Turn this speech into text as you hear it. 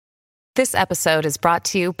This episode is brought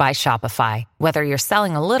to you by Shopify. Whether you're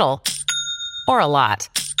selling a little or a lot,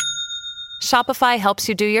 Shopify helps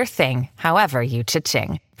you do your thing, however you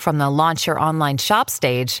cha-ching. From the launch your online shop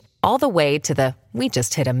stage, all the way to the we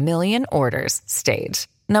just hit 1 million orders stage.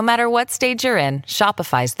 No matter what stage you're in,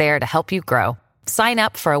 Shopify's there to help you grow. Sign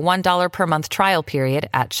up for a $1 per month trial period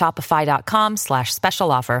at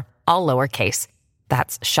shopify.com/special offer, all lowercase.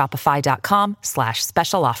 That's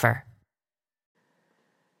shopify.com/special offer.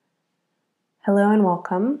 Hello and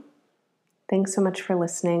welcome. Thanks so much for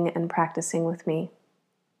listening and practicing with me.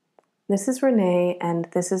 This is Renee, and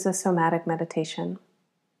this is a somatic meditation.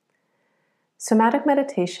 Somatic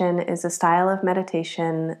meditation is a style of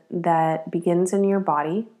meditation that begins in your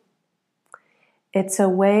body. It's a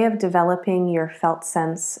way of developing your felt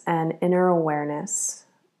sense and inner awareness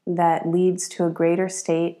that leads to a greater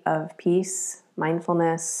state of peace,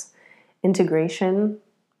 mindfulness, integration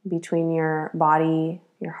between your body,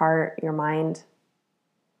 your heart, your mind.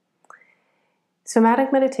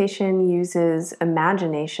 Somatic meditation uses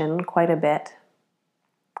imagination quite a bit.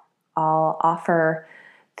 I'll offer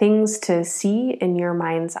things to see in your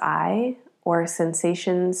mind's eye or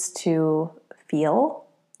sensations to feel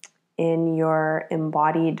in your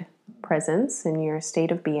embodied presence, in your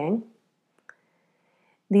state of being.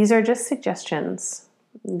 These are just suggestions.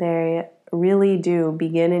 They really do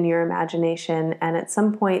begin in your imagination, and at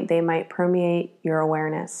some point they might permeate your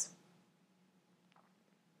awareness.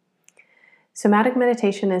 Somatic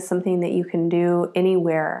meditation is something that you can do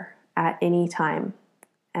anywhere at any time.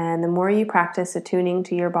 And the more you practice attuning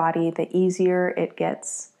to your body, the easier it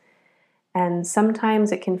gets. And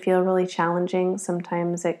sometimes it can feel really challenging.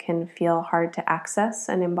 Sometimes it can feel hard to access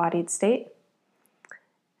an embodied state.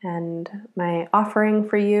 And my offering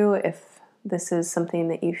for you, if this is something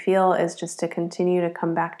that you feel, is just to continue to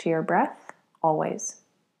come back to your breath always.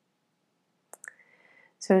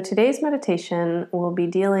 So today's meditation will be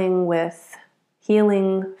dealing with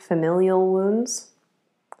healing familial wounds.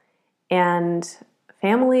 And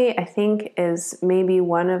family, I think, is maybe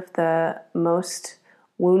one of the most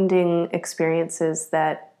wounding experiences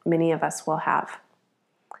that many of us will have.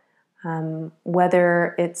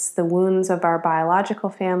 Whether it's the wounds of our biological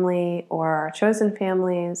family or our chosen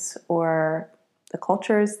families or the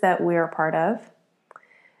cultures that we are part of,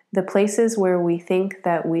 the places where we think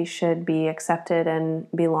that we should be accepted and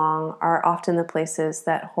belong are often the places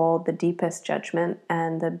that hold the deepest judgment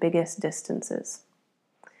and the biggest distances.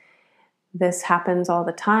 This happens all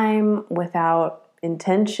the time without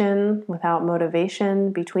intention, without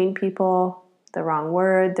motivation between people, the wrong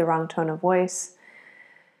word, the wrong tone of voice.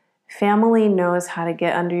 Family knows how to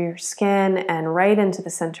get under your skin and right into the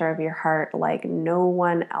center of your heart like no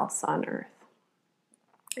one else on earth.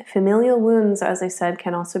 Familial wounds, as I said,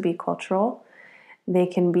 can also be cultural. They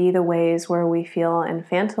can be the ways where we feel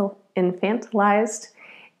infantilized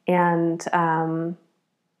and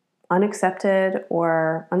unaccepted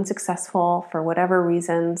or unsuccessful for whatever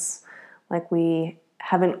reasons, like we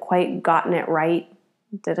haven't quite gotten it right,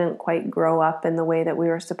 didn't quite grow up in the way that we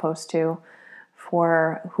were supposed to,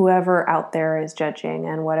 for whoever out there is judging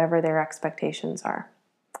and whatever their expectations are.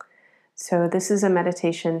 So this is a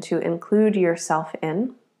meditation to include yourself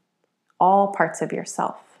in all parts of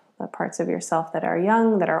yourself, the parts of yourself that are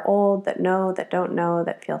young, that are old, that know, that don't know,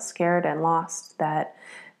 that feel scared and lost, that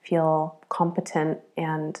feel competent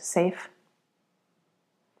and safe.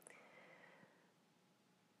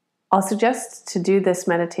 I'll suggest to do this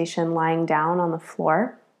meditation lying down on the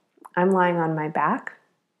floor. I'm lying on my back.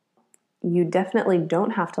 You definitely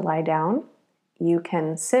don't have to lie down. You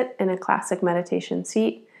can sit in a classic meditation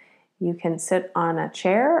seat. You can sit on a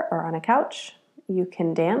chair or on a couch. You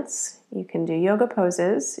can dance. You can do yoga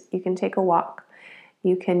poses. You can take a walk.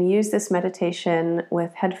 You can use this meditation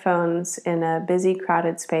with headphones in a busy,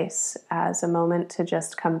 crowded space as a moment to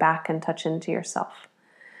just come back and touch into yourself.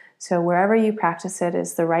 So wherever you practice it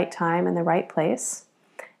is the right time and the right place.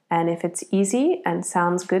 And if it's easy and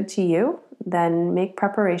sounds good to you, then make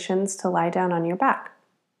preparations to lie down on your back.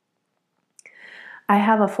 I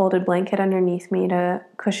have a folded blanket underneath me to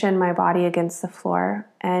cushion my body against the floor,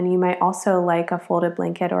 and you might also like a folded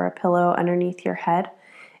blanket or a pillow underneath your head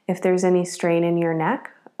if there's any strain in your neck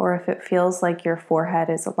or if it feels like your forehead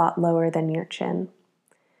is a lot lower than your chin.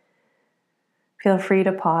 Feel free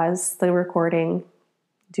to pause the recording,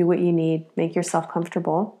 do what you need, make yourself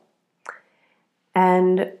comfortable.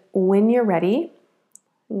 And when you're ready,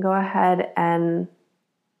 go ahead and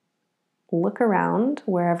look around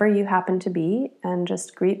wherever you happen to be and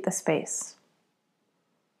just greet the space.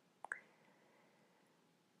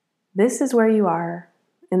 This is where you are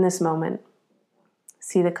in this moment.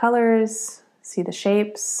 See the colors, see the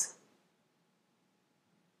shapes.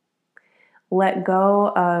 let go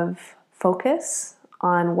of focus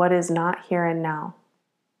on what is not here and now.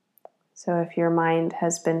 So if your mind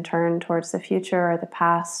has been turned towards the future or the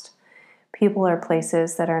past, people or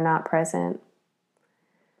places that are not present,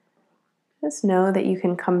 just know that you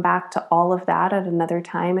can come back to all of that at another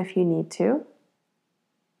time if you need to.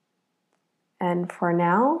 And for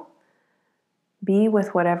now, be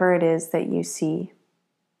with whatever it is that you see.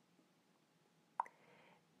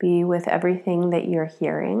 Be with everything that you're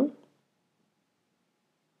hearing.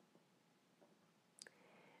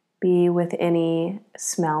 Be with any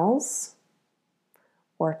smells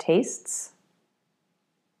or tastes.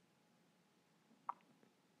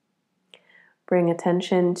 Bring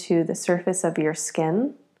attention to the surface of your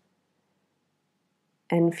skin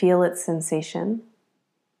and feel its sensation.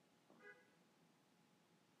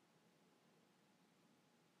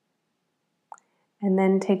 And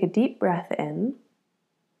then take a deep breath in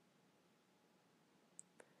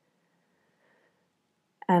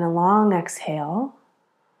and a long exhale.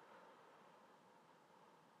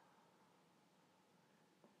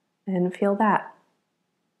 And feel that.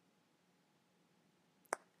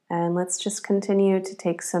 And let's just continue to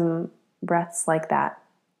take some breaths like that.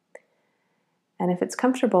 And if it's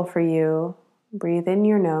comfortable for you, breathe in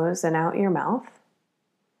your nose and out your mouth.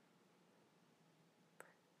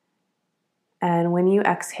 And when you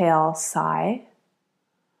exhale, sigh.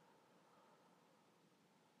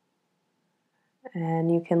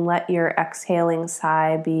 And you can let your exhaling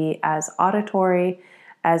sigh be as auditory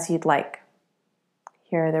as you'd like.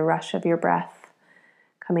 Hear the rush of your breath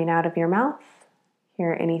coming out of your mouth.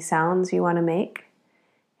 Hear any sounds you want to make,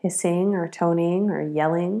 hissing or toning or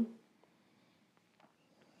yelling.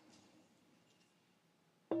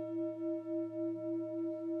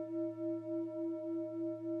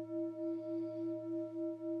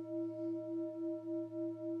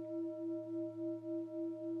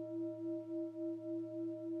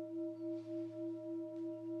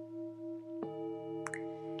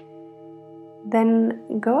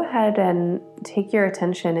 Then go ahead and take your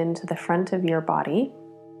attention into the front of your body.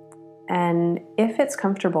 And if it's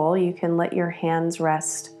comfortable, you can let your hands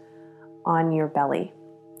rest on your belly.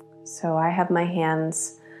 So I have my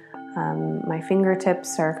hands, my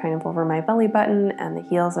fingertips are kind of over my belly button, and the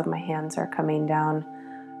heels of my hands are coming down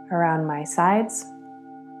around my sides.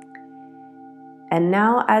 And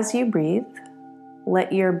now as you breathe,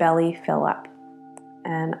 let your belly fill up.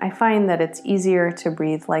 And I find that it's easier to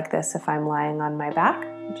breathe like this if I'm lying on my back,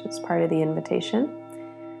 which is part of the invitation.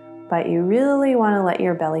 But you really want to let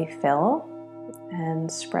your belly fill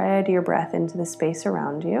and spread your breath into the space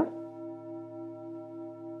around you.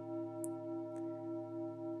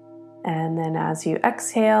 And then as you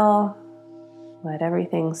exhale, let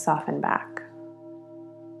everything soften back.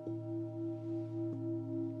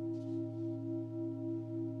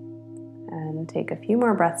 And take a few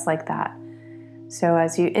more breaths like that. So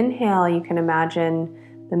as you inhale, you can imagine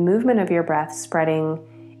the movement of your breath spreading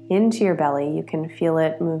into your belly. You can feel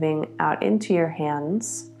it moving out into your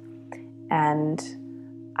hands.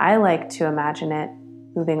 And I like to imagine it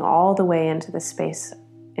moving all the way into the space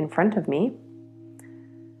in front of me.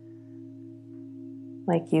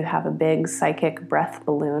 Like you have a big psychic breath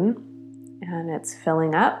balloon and it's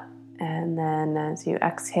filling up. And then as you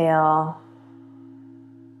exhale,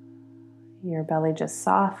 your belly just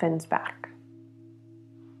softens back.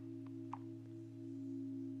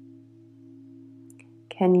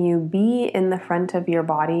 Can you be in the front of your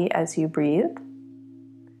body as you breathe?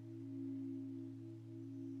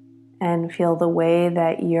 And feel the way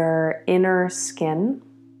that your inner skin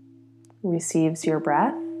receives your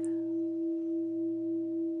breath.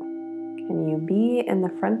 Can you be in the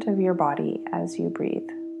front of your body as you breathe?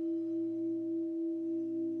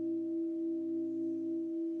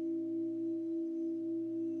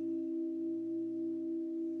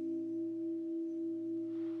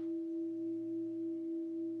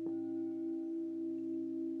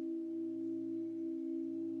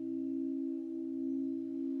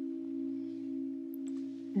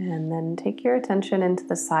 And then take your attention into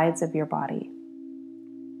the sides of your body.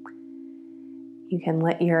 You can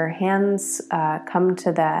let your hands come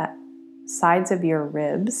to the sides of your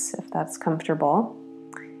ribs, if that's comfortable.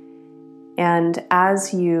 And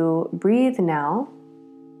as you breathe now,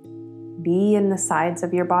 be in the sides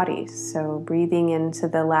of your body. So breathing into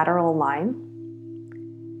the lateral line.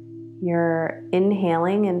 You're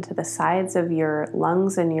inhaling into the sides of your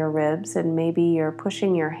lungs and your ribs, and maybe you're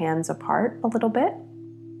pushing your hands apart a little bit.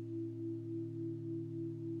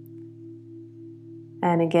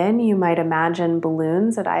 And again, you might imagine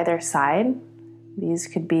balloons at either side. These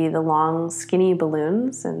could be the long, skinny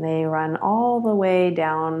balloons, and they run all the way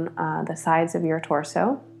down the sides of your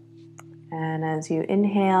torso. And as you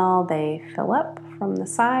inhale, they fill up from the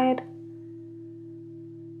side.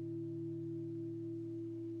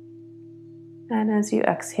 And as you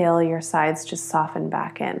exhale, your sides just soften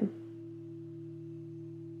back in.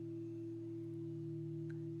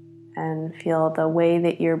 And feel the way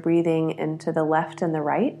that you're breathing into the left and the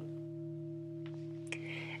right.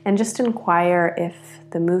 And just inquire if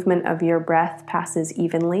the movement of your breath passes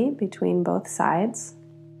evenly between both sides.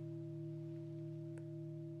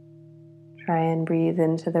 Try and breathe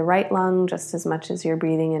into the right lung just as much as you're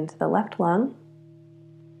breathing into the left lung.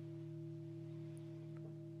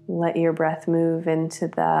 Let your breath move into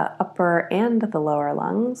the upper and the lower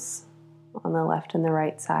lungs on the left and the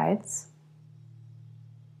right sides.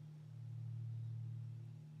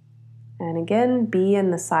 And again, be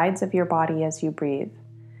in the sides of your body as you breathe.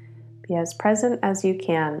 Be as present as you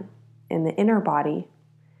can in the inner body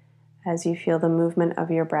as you feel the movement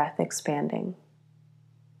of your breath expanding.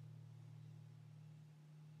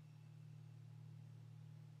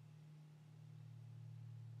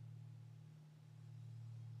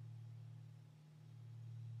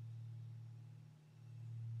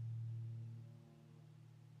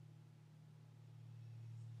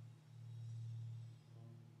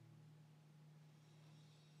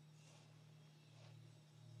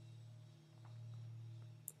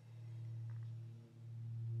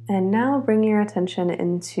 And now bring your attention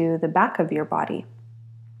into the back of your body.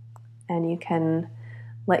 And you can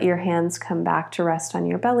let your hands come back to rest on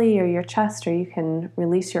your belly or your chest, or you can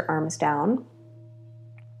release your arms down.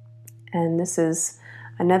 And this is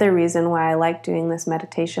another reason why I like doing this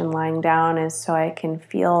meditation lying down, is so I can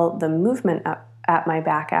feel the movement up at my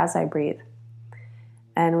back as I breathe.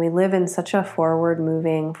 And we live in such a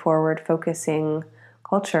forward-moving, forward-focusing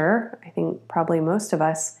culture, I think probably most of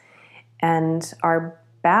us, and our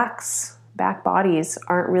back bodies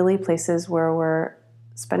aren't really places where we're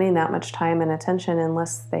spending that much time and attention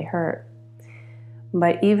unless they hurt.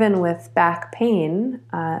 But even with back pain,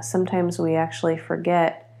 sometimes we actually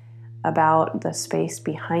forget about the space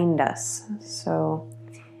behind us. So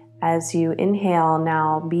as you inhale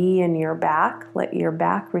now, be in your back, let your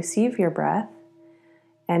back receive your breath,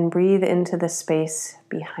 and breathe into the space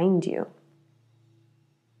behind you.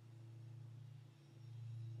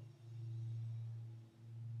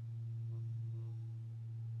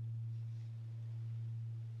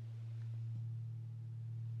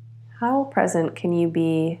 How present can you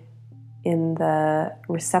be in the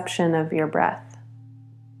reception of your breath?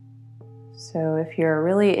 So if you're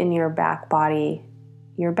really in your back body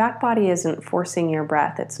isn't forcing your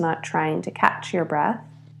breath. It's not trying to catch your breath.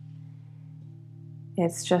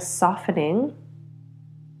 It's just softening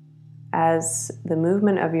as the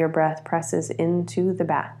movement of your breath presses into the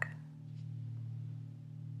back.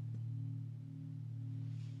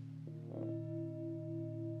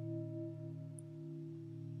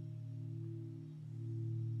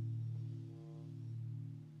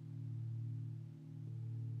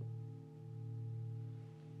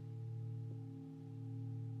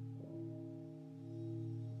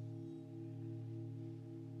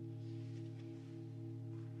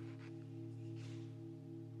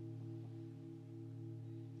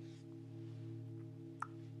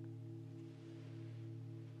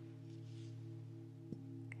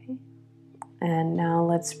 And now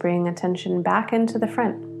let's bring attention back into the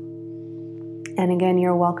front. And again,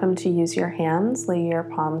 you're welcome to use your hands. Lay your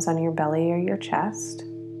palms on your belly or your chest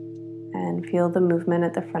and feel the movement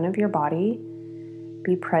at the front of your body.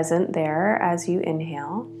 Be present there as you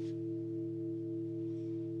inhale.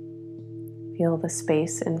 Feel the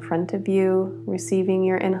space in front of you, receiving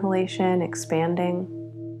your inhalation, expanding.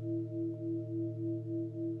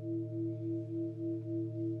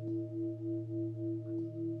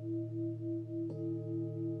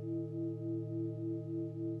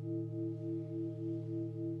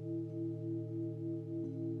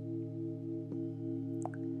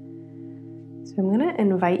 So I'm going to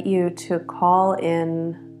invite you to call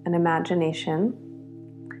in an imagination.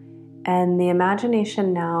 And the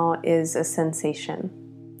imagination now is a sensation.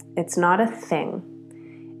 It's not a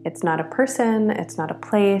thing. It's not a person. It's not a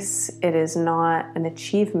place. It is not an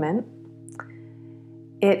achievement.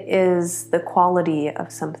 It is the quality of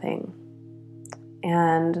something.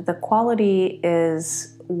 And the quality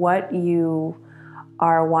is what you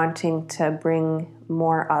are wanting to bring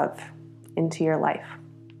more of into your life.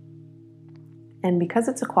 And because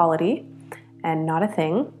it's a quality and not a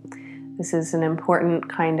thing, this is an important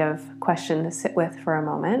kind of question to sit with for a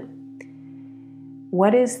moment.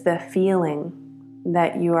 What is the feeling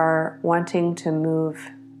that you are wanting to move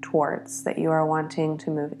towards, that you are wanting to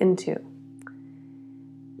move into?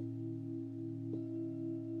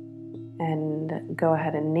 And go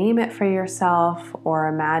ahead and name it for yourself or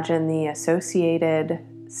imagine the associated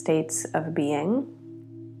states of being.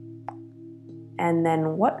 And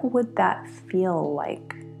then what would that feel like?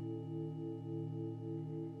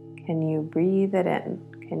 Can you breathe it in?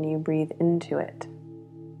 Can you breathe into it?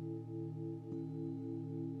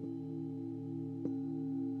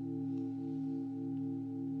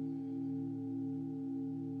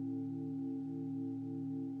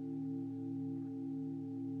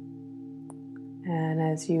 And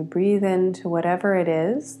as you breathe into whatever it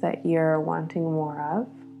is that you're wanting more of,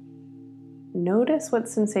 notice what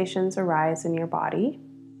sensations arise in your body.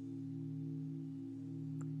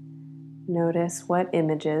 Notice what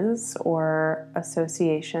images or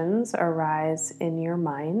associations arise in your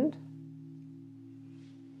mind.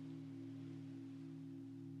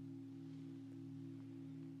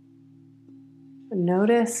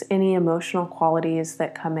 Notice any emotional qualities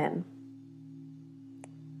that come in.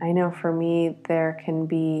 I know for me, there can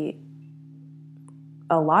be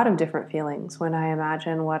a lot of different feelings when I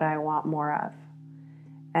imagine what I want more of.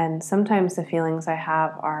 And sometimes the feelings I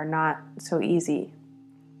have are not so easy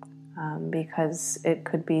because it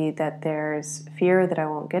could be that there's fear that I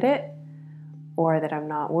won't get it, or that I'm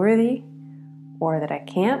not worthy, or that I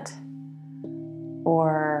can't,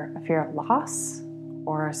 or a fear of loss,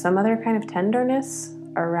 or some other kind of tenderness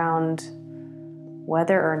around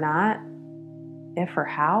whether or not, if or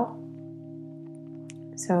how.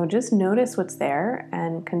 So just notice what's there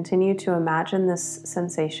and continue to imagine this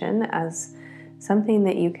sensation as something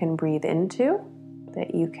that you can breathe into,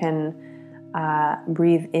 that you can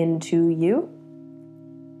breathe into you.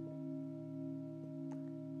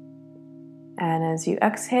 And as you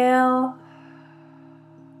exhale,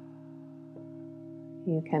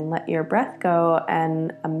 you can let your breath go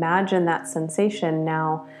and imagine that sensation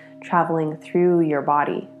now traveling through your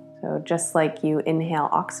body. So just like you inhale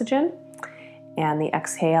oxygen, and the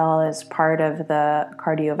exhale is part of the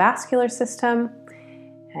cardiovascular system.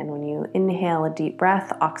 And when you inhale a deep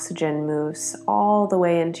breath, oxygen moves all the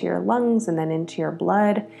way into your lungs and then into your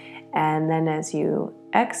blood. And then as you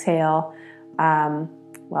exhale,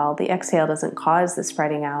 the exhale doesn't cause the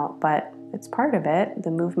spreading out, but it's part of it,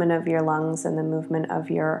 the movement of your lungs and the movement of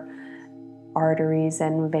your arteries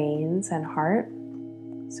and veins and heart.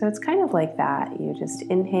 So it's kind of like that. You just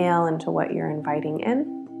inhale into what you're inviting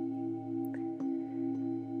in.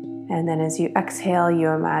 And then as you exhale, you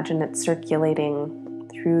imagine it circulating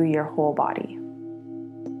through your whole body.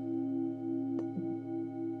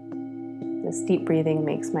 This deep breathing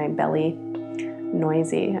makes my belly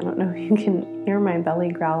noisy. I don't know if you can hear my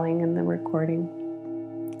belly growling in the recording.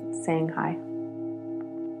 It's saying hi.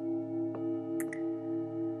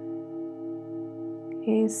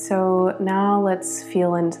 Okay, so now let's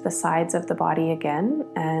feel into the sides of the body again,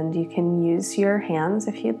 and you can use your hands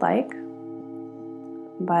if you'd like.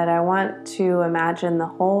 But I want to imagine the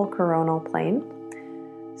whole coronal plane.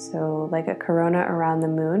 So like a corona around the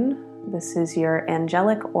moon, this is your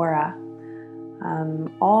angelic aura,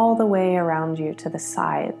 all the way around you to the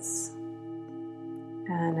sides.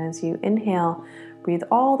 And as you inhale, breathe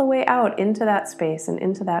all the way out into that space and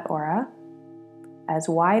into that aura, as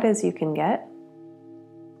wide as you can get.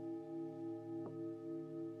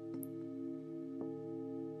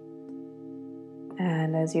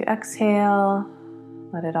 And as you exhale,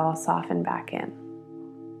 let it all soften back in.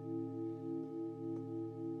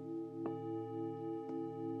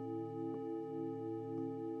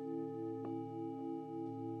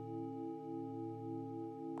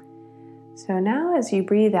 So now as you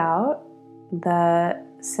breathe out, the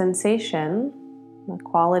sensation, the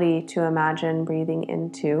quality to imagine breathing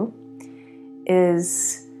into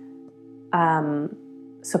is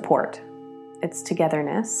support. It's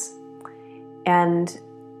togetherness. And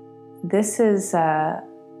this is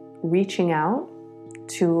reaching out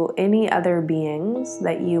to any other beings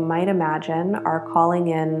that you might imagine are calling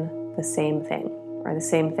in the same thing or the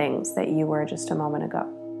same things that you were just a moment ago.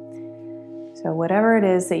 So whatever it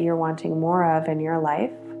is that you're wanting more of in your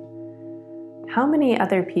life, how many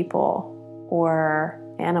other people or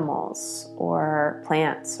animals or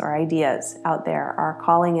plants or ideas out there are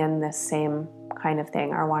calling in this same kind of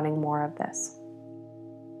thing, are wanting more of this?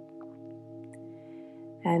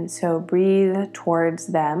 And so breathe towards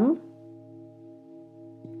them,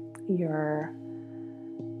 your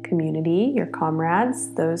community, your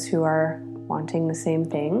comrades, those who are wanting the same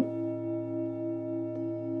thing,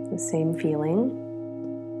 the same feeling.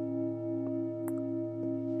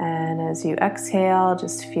 And as you exhale,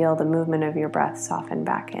 just feel the movement of your breath soften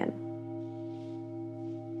back in.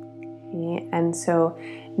 Okay. And so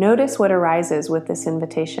notice what arises with this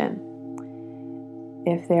invitation.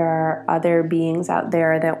 If there are other beings out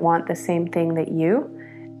there that want the same thing that you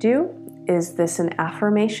do, is this an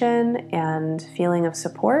affirmation and feeling of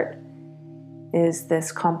support? Is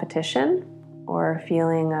this competition or a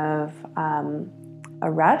feeling of a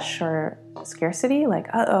rush or scarcity? Like,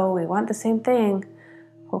 uh-oh, we want the same thing.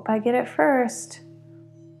 Hope I get it first.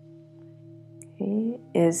 Okay.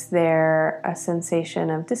 Is there a sensation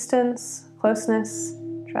of distance, closeness,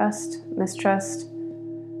 trust, mistrust?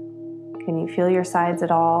 Can you feel your sides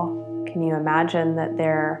at all? Can you imagine that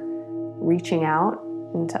they're reaching out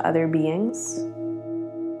into other beings?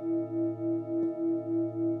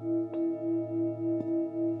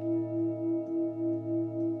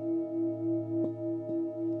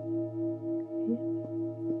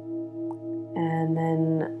 And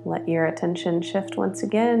then let your attention shift once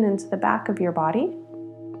again into the back of your body.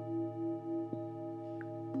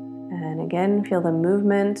 And again, feel the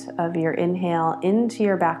movement of your inhale into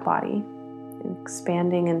your back body,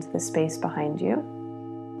 expanding into the space behind you.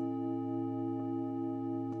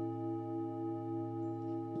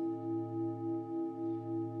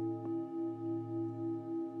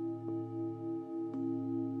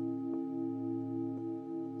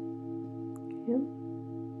 Okay.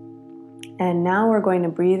 And now we're going to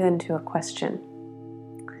breathe into a question.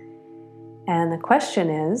 And the question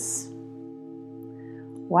is,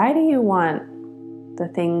 why do you want the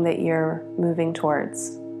thing that you're moving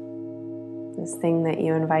towards? This thing that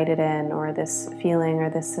you invited in, or this feeling or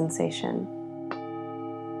this sensation.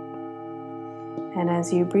 And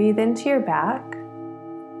as you breathe into your back,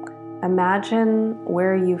 imagine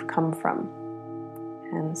where you've come from.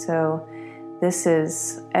 And so this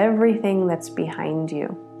is everything that's behind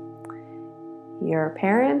you. Your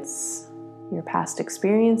parents, your past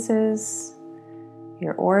experiences,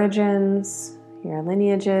 your origins, your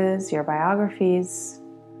lineages, your biographies,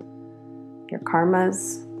 your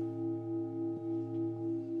karmas.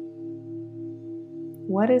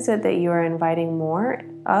 What is it that you are inviting more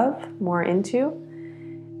of, more into?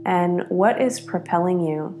 And what is propelling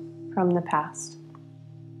you from the past?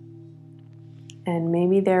 And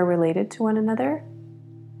maybe they're related to one another,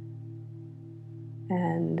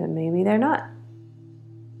 and maybe they're not.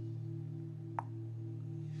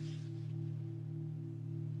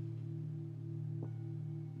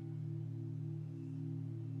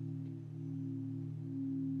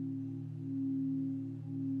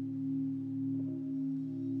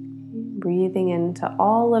 Breathing into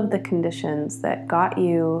all of the conditions that got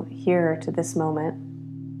you here to this moment,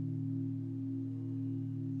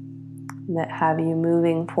 that have you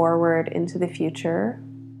moving forward into the future,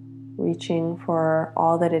 reaching for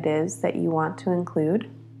all that it is that you want to include.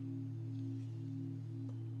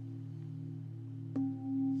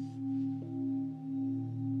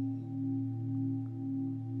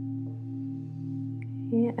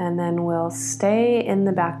 Okay, and then we'll stay in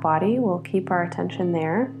the back body. We'll keep our attention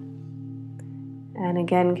there. And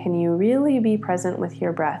again, can you really be present with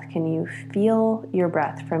your breath? Can you feel your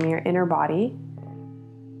breath from your inner body?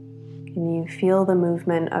 Can you feel the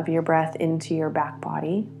movement of your breath into your back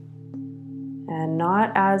body? And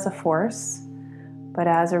not as a force, but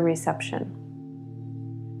as a reception.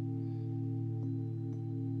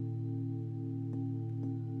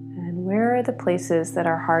 And where are the places that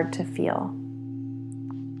are hard to feel?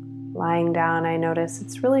 Lying down, I notice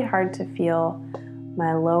it's really hard to feel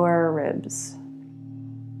my lower ribs.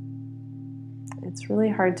 It's really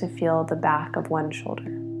hard to feel the back of one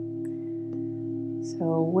shoulder.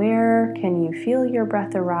 So where can you feel your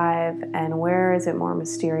breath arrive, and where is it more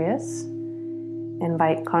mysterious?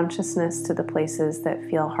 Invite consciousness to the places that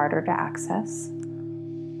feel harder to access.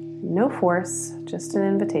 No force, just an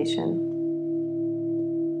invitation.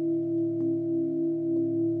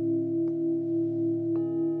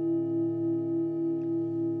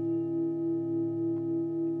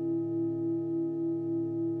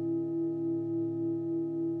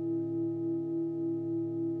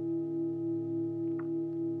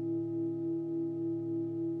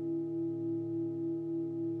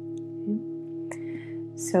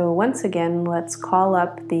 So once again, let's call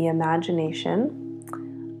up the imagination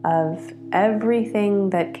of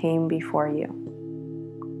everything that came before you.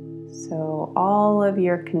 So all of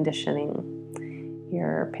your conditioning,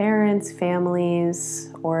 your parents,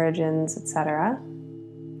 families, origins, etc.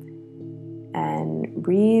 And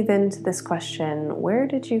breathe into this question, where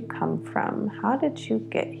did you come from? How did you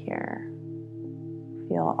get here?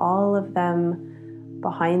 Feel all of them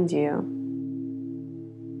behind you.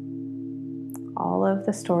 All of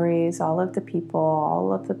the stories, all of the people,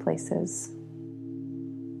 all of the places.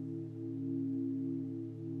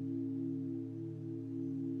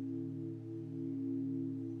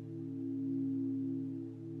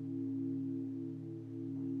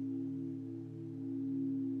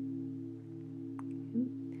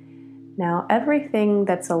 Now, everything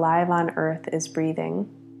that's alive on earth is breathing.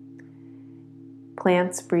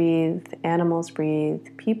 Plants breathe, animals breathe,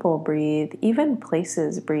 people breathe, even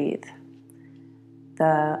places breathe.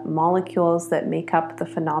 The molecules that make up the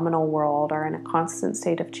phenomenal world are in a constant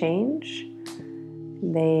state of change.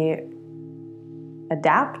 They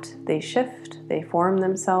adapt, they shift, they form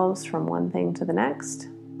themselves from one thing to the next.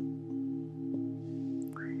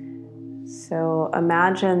 So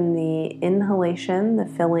imagine the inhalation, the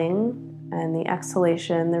filling, and the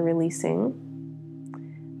exhalation, the releasing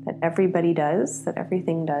that everybody does, that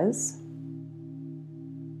everything does.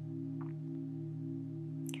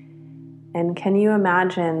 And can you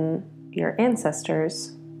imagine your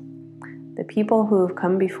ancestors, the people who have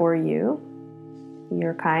come before you,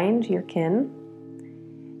 your kind, your kin,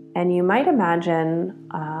 and you might imagine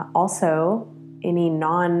also any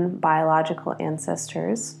non-biological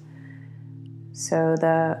ancestors. So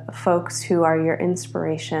the folks who are your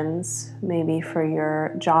inspirations, maybe for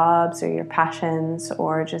your jobs or your passions,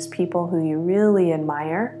 or just people who you really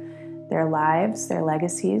admire, their lives, their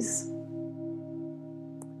legacies.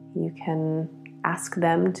 You can ask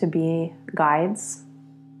them to be guides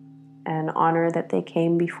and honor that they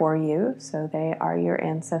came before you, so they are your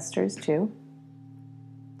ancestors too.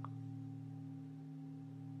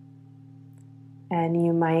 And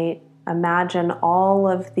you might imagine all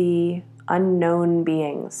of the unknown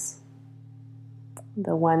beings,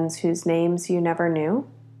 the ones whose names you never knew.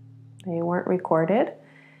 They weren't recorded.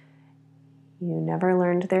 You never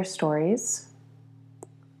learned their stories,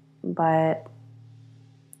 but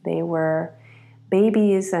they were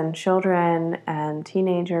babies and children and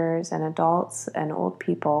teenagers and adults and old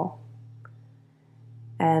people.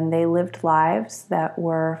 And they lived lives that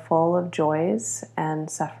were full of joys and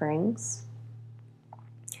sufferings.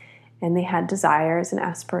 And they had desires and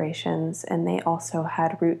aspirations, and they also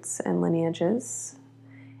had roots and lineages,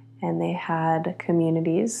 and they had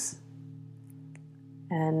communities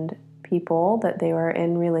and people that they were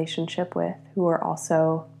in relationship with who were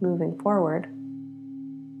also moving forward.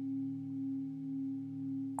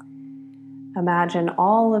 Imagine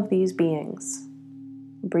all of these beings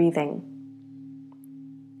breathing,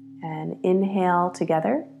 and inhale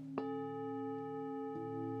together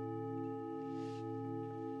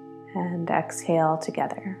and exhale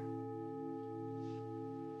together.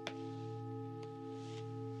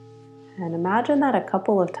 And imagine that a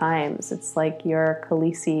couple of times. It's like you're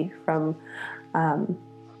Khaleesi from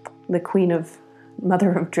the Queen of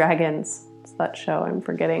Mother of Dragons. It's that show, I'm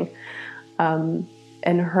forgetting. And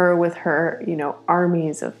her with her,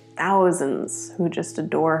 armies of thousands who just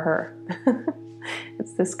adore her.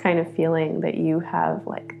 It's this kind of feeling that you have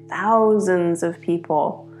like thousands of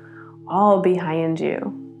people all behind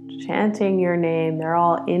you, chanting your name. They're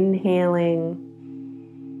all inhaling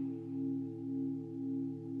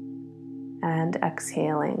and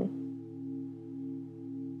exhaling.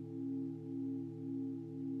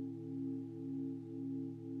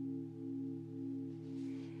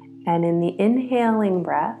 And in the inhaling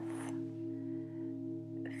breath,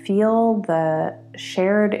 feel the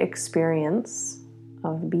shared experience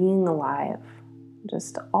of being alive,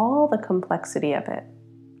 just all the complexity of it.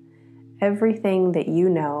 Everything that you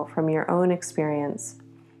know from your own experience,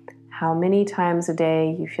 how many times a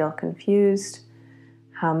day you feel confused,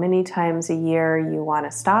 how many times a year you want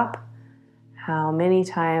to stop, how many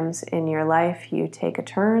times in your life you take a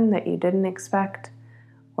turn that you didn't expect,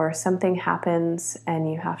 or something happens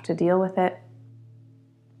and you have to deal with it.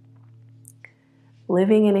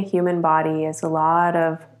 Living in a human body is a lot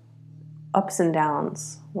of ups and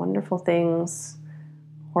downs, wonderful things,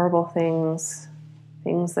 horrible things,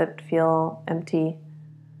 things that feel empty.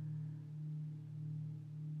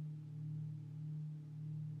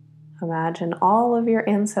 Imagine all of your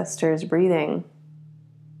ancestors breathing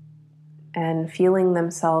and feeling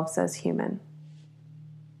themselves as human.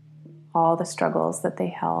 All the struggles that they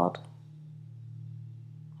held,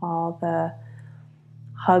 all the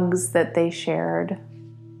hugs that they shared,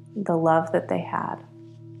 the love that they had.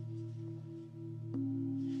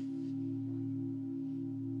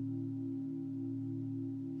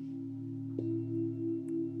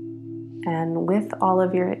 And with all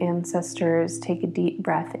of your ancestors, take a deep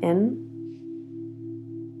breath in.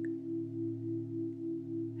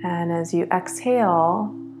 And as you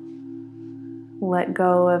exhale, let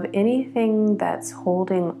go of anything that's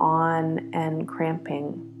holding on and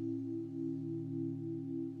cramping.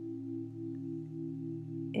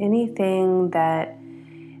 Anything that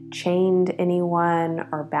chained anyone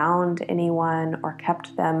or bound anyone or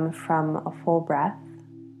kept them from a full breath.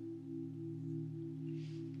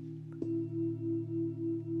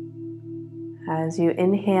 As you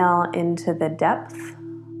inhale into the depth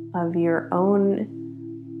of your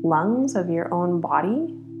own lungs, of your own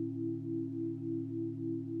body.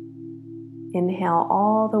 Inhale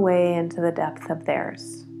all the way into the depth of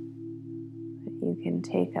theirs. You can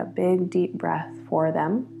take a big, deep breath for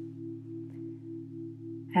them.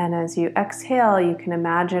 And as you exhale, you can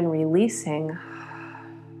imagine releasing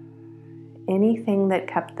anything that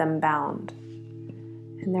kept them bound.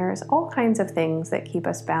 And there's all kinds of things that keep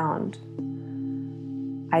us bound.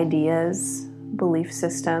 Ideas, belief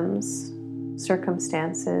systems,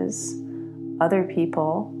 circumstances, other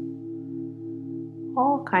people,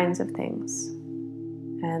 all kinds of things.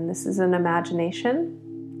 And this is an imagination,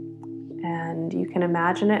 and you can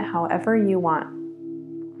imagine it however you want.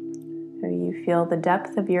 So you feel the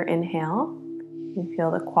depth of your inhale, you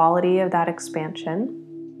feel the quality of that expansion.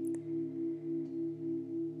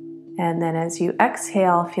 And then as you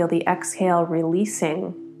exhale, feel the exhale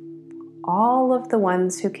releasing all of the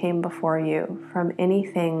ones who came before you from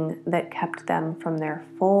anything that kept them from their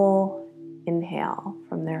full inhale,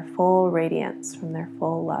 from their full radiance, from their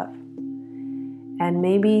full love. And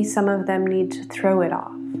maybe some of them need to throw it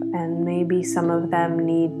off, and maybe some of them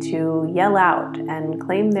need to yell out and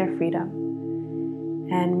claim their freedom.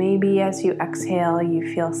 And maybe as you exhale,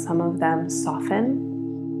 you feel some of them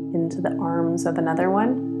soften into the arms of another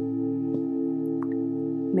one.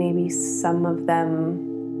 Maybe some of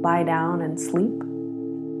them lie down and sleep.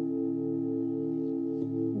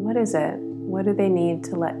 What is it? What do they need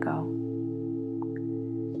to let go?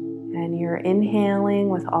 And you're inhaling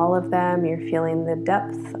with all of them. You're feeling the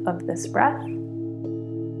depth of this breath.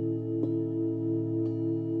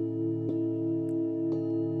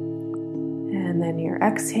 And then you're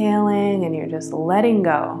exhaling and you're just letting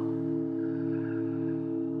go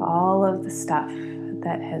all of the stuff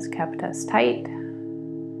that has kept us tight,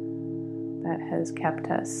 that has kept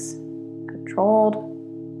us controlled.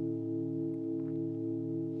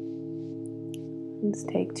 Let's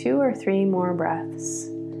take 2 or 3 more breaths.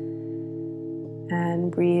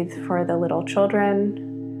 And breathe for the little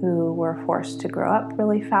children who were forced to grow up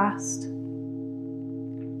really fast.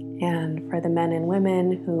 And for the men and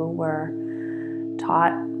women who were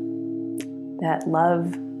taught that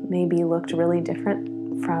love maybe looked really different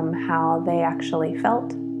from how they actually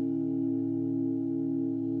felt.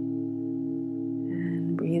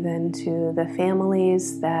 And breathe into the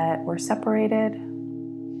families that were separated.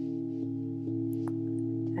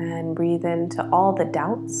 And breathe into all the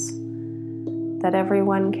doubts that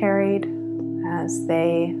everyone carried as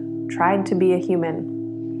they tried to be a human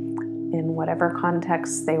in whatever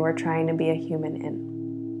context they were trying to be a human in.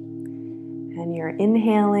 And you're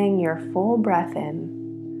inhaling your full breath in.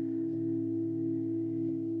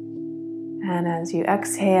 And as you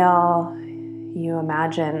exhale, you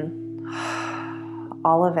imagine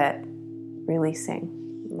all of it releasing,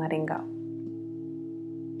 letting go.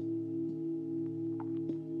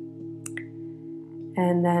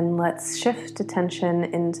 And then let's shift attention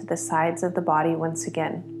into the sides of the body once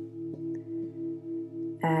again.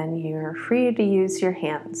 And you're free to use your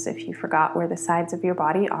hands if you forgot where the sides of your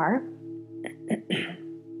body are.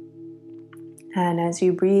 And as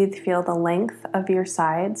you breathe, feel the length of your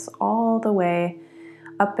sides all the way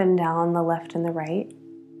up and down the left and the right.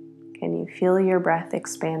 Can you feel your breath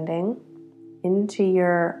expanding into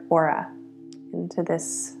your aura, into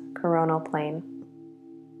this coronal plane?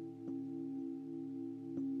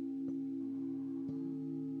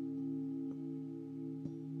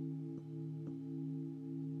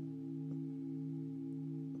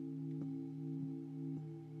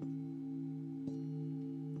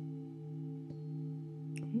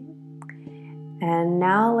 And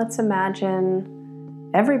now let's imagine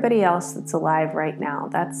everybody else that's alive right now.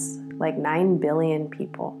 That's like 9 billion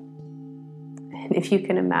people. And if you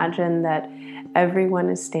can imagine that everyone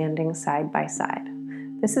is standing side by side.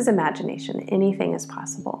 This is imagination. Anything is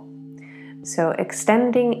possible. So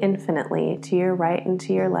extending infinitely to your right and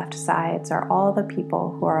to your left sides are all the people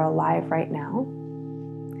who are alive right now.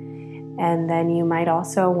 And then you might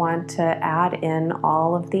also want to add in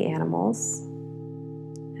all of the animals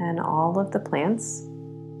and all of the plants.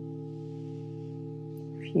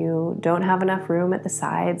 If you don't have enough room at the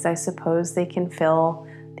sides, I suppose they can fill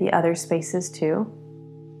the other spaces too.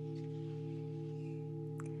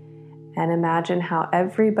 And imagine how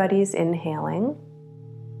everybody's inhaling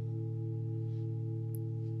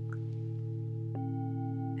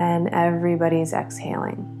and everybody's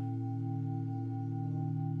exhaling.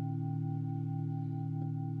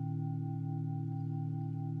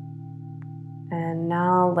 And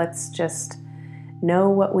now let's just know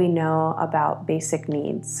what we know about basic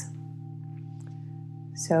needs.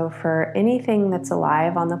 So for anything that's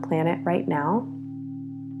alive on the planet right now,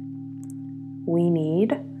 we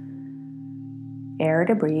need air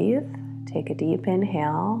to breathe. Take a deep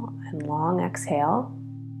inhale and long exhale.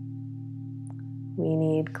 We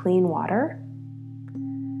need clean water,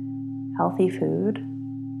 healthy food,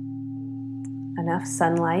 enough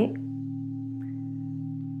sunlight,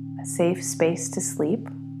 a safe space to sleep,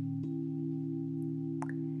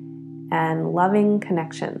 and loving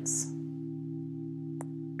connections.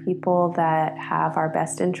 People that have our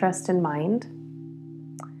best interest in mind,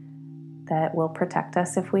 that will protect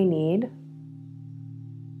us if we need,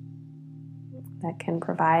 that can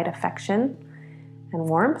provide affection and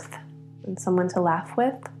warmth and someone to laugh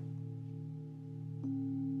with.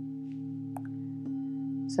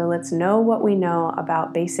 So let's know what we know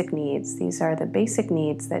about basic needs. These are the basic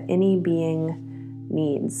needs that any being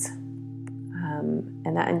needs.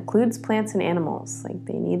 And that includes plants and animals. Like,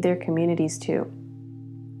 they need their communities too.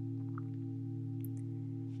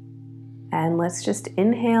 And let's just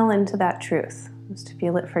inhale into that truth. Just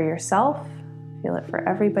feel it for yourself, feel it for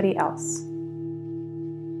everybody else.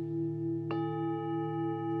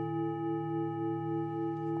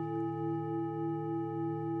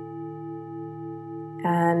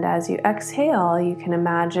 And as you exhale, you can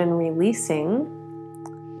imagine releasing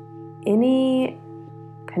any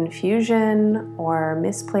confusion or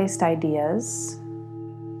misplaced ideas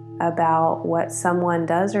about what someone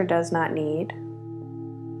does or does not need.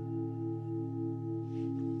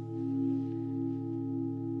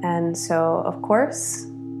 And so, of course,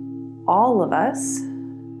 all of us,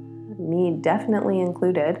 me definitely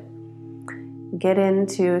included, get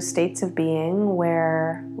into states of being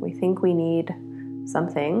where we think we need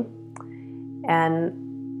something.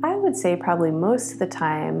 And I would say probably most of the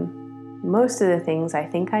time, most of the things I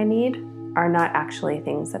think I need are not actually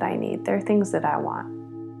things that I need. They're things that I want.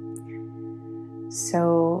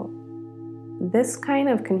 So this kind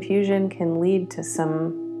of confusion can lead to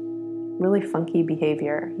some really funky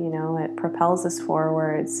behavior. You know, it propels us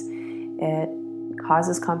forwards. It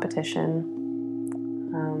causes competition,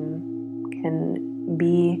 can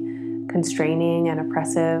be constraining and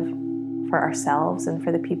oppressive for ourselves and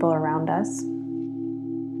for the people around us.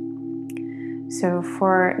 So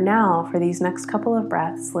for now, for these next couple of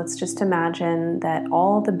breaths, let's just imagine that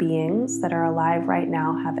all the beings that are alive right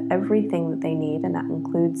now have everything that they need, and that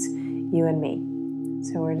includes you and me.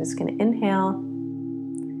 So we're just going to inhale.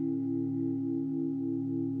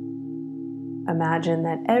 Imagine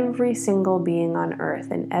that every single being on earth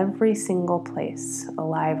in every single place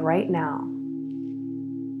alive right now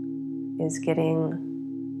is getting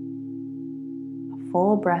a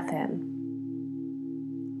full breath in.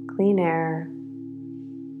 Clean air,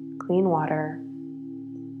 clean water,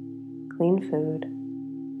 clean food,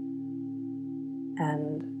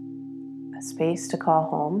 and a space to call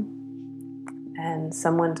home, and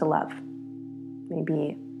someone to love.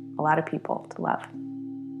 Maybe a lot of people to love.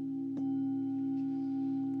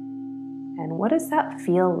 And what does that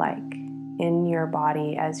feel like in your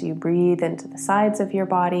body as you breathe into the sides of your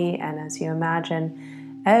body and as you imagine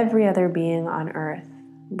every other being on earth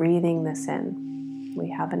breathing this in? We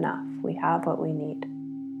have enough. We have what we need.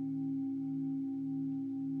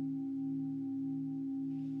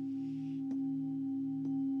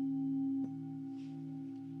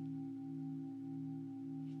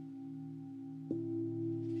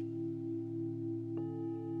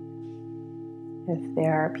 If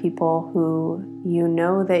there are people who you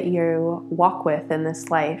know that you walk with in this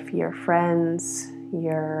life, your friends,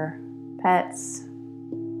 your pets,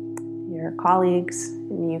 your colleagues,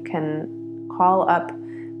 and you can call up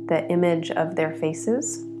the image of their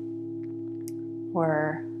faces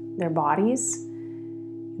or their bodies.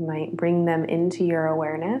 You might bring them into your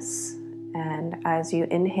awareness, and as you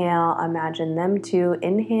inhale, imagine them too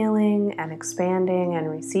inhaling and expanding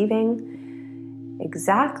and receiving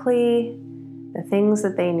exactly the things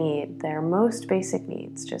that they need, their most basic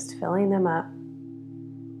needs, just filling them up.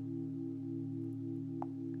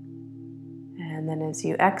 And then as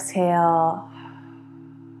you exhale,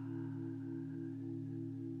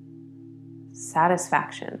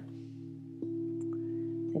 satisfaction.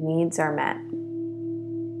 The needs are met.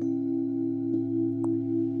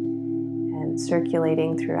 And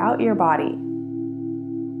circulating throughout your body,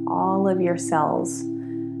 all of your cells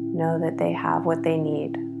know that they have what they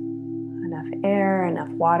need. Enough air, enough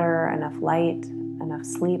water, enough light, enough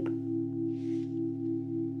sleep.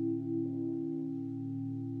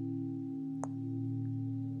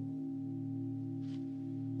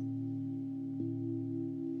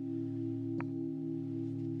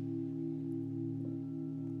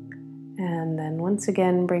 And then once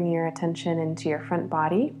again, bring your attention into your front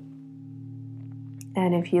body.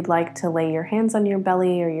 And if you'd like to lay your hands on your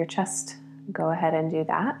belly or your chest, go ahead and do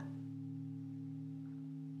that.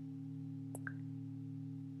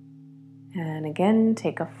 And again,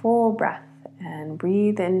 take a full breath and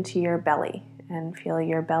breathe into your belly and feel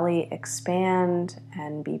your belly expand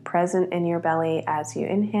and be present in your belly as you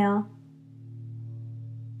inhale.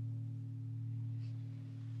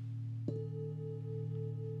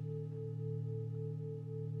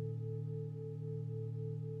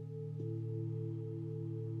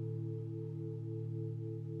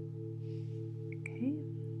 Okay.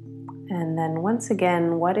 And then once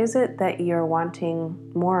again, what is it that you're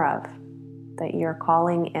wanting more of, that you're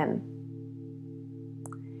calling in?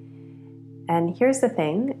 And here's the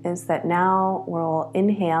thing, is that now we'll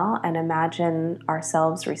inhale and imagine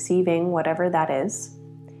ourselves receiving whatever that is.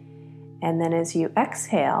 And then as you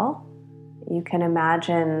exhale, you can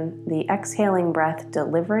imagine the exhaling breath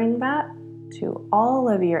delivering that to all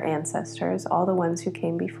of your ancestors, all the ones who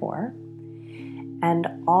came before, and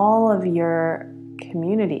all of your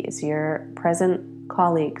communities, your present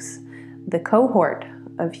colleagues, the cohort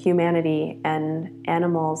of humanity and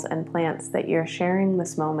animals and plants that you're sharing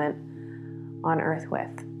this moment on Earth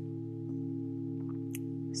with.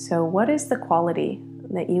 So what is the quality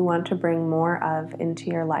that you want to bring more of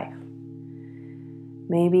into your life?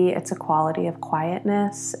 Maybe it's a quality of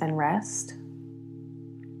quietness and rest.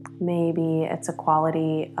 Maybe it's a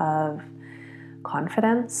quality of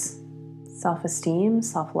confidence, self-esteem,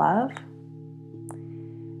 self-love.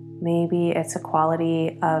 Maybe it's a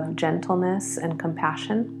quality of gentleness and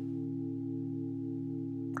compassion.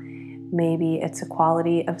 Maybe it's a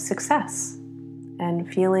quality of success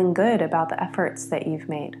and feeling good about the efforts that you've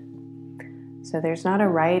made. So there's not a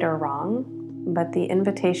right or wrong, but the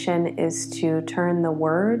invitation is to turn the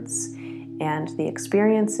words and the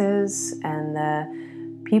experiences and the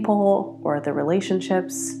people or the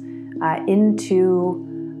relationships into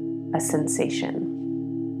a sensation.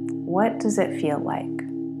 What does it feel like?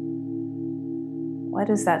 What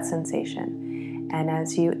is that sensation? And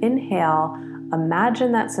as you inhale,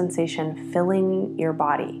 imagine that sensation filling your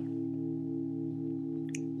body.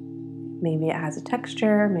 Maybe it has a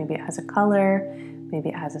texture, maybe it has a color, maybe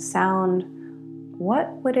it has a sound.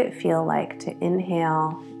 What would it feel like to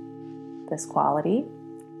inhale this quality?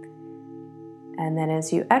 And then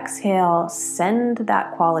as you exhale, send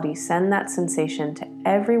that quality, send that sensation to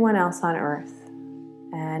everyone else on Earth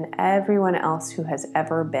and everyone else who has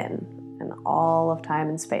ever been in all of time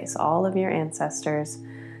and space, all of your ancestors,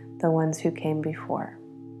 the ones who came before,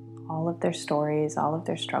 all of their stories, all of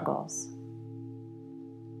their struggles.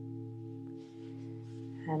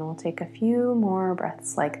 And we'll take a few more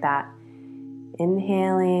breaths like that,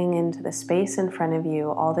 inhaling into the space in front of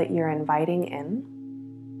you, all that you're inviting in,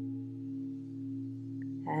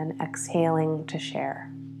 and exhaling to share.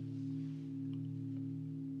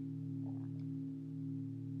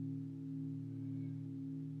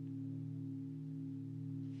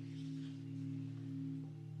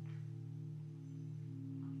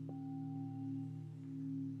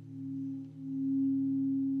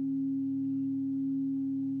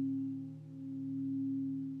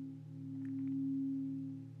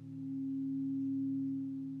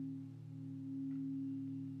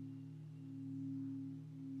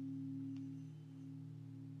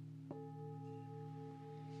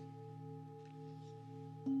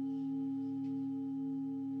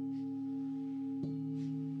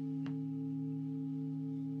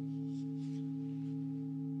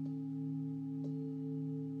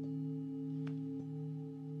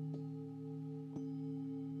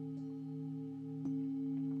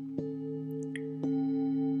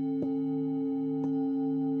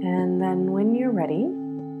 And then when you're ready,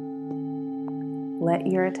 let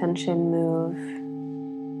your attention move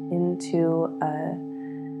into a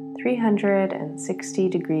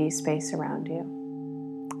 360-degree space around you.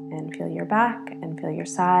 And feel your back, and feel your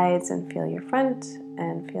sides, and feel your front,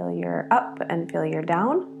 and feel your up, and feel your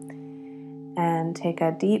down. And take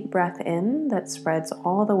a deep breath in that spreads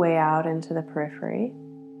all the way out into the periphery.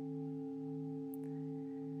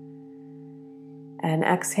 And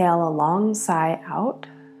exhale a long sigh out.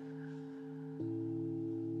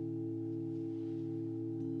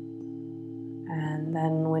 And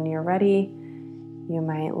then when you're ready, you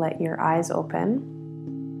might let your eyes open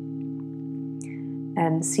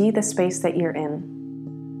and see the space that you're in.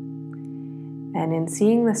 And in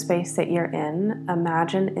seeing the space that you're in,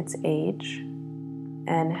 imagine its age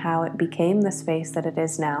and how it became the space that it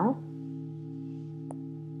is now.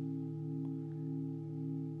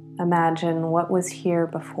 Imagine what was here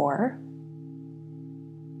before,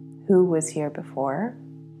 who was here before.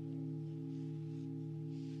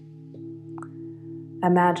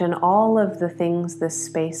 Imagine all of the things this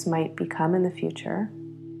space might become in the future,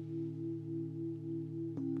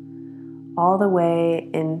 all the way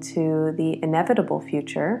into the inevitable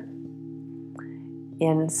future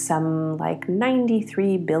in some like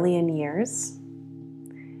 93 billion years,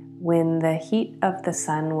 when the heat of the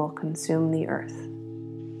sun will consume the earth.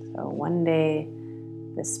 So one day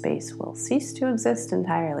this space will cease to exist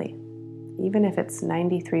entirely, even if it's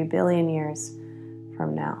 93 billion years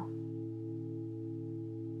from now.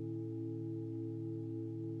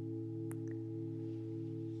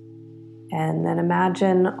 And then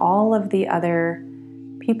imagine all of the other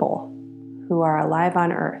people who are alive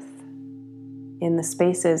on Earth in the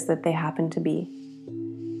spaces that they happen to be.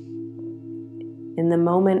 In the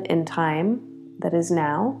moment in time that is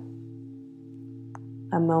now,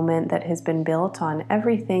 a moment that has been built on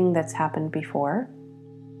everything that's happened before,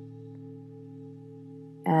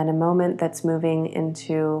 and a moment that's moving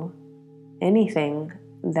into anything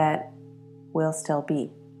that will still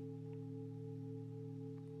be.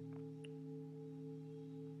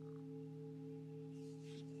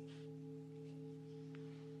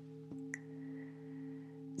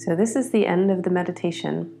 So this is the end of the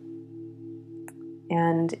meditation.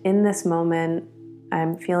 And in this moment,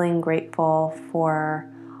 I'm feeling grateful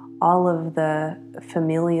for all of the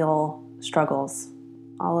familial struggles,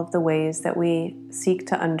 all of the ways that we seek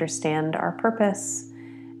to understand our purpose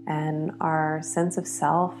and our sense of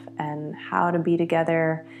self and how to be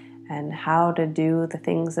together and how to do the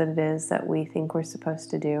things that it is that we think we're supposed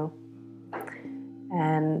to do.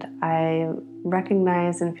 And I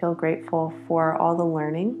recognize and feel grateful for all the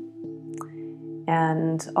learning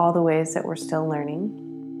and all the ways that we're still learning.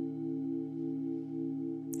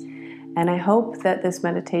 And I hope that this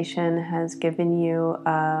meditation has given you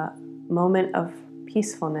a moment of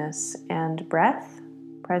peacefulness and breath,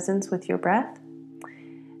 presence with your breath,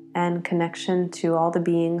 and connection to all the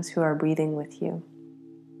beings who are breathing with you.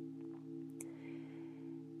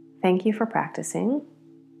 Thank you for practicing.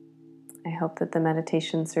 I hope that the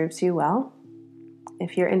meditation serves you well.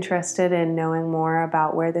 If you're interested in knowing more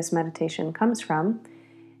about where this meditation comes from,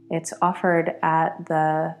 it's offered at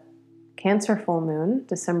the Cancer full moon,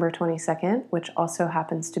 December 22nd, which also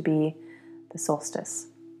happens to be the solstice.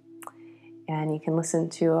 And you can listen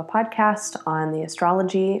to a podcast on the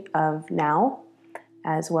astrology of now,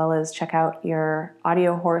 as well as check out your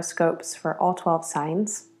audio horoscopes for all 12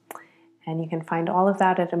 signs. And you can find all of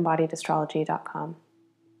that at embodiedastrology.com.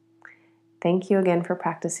 Thank you again for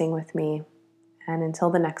practicing with me. And until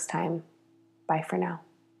the next time, bye for now.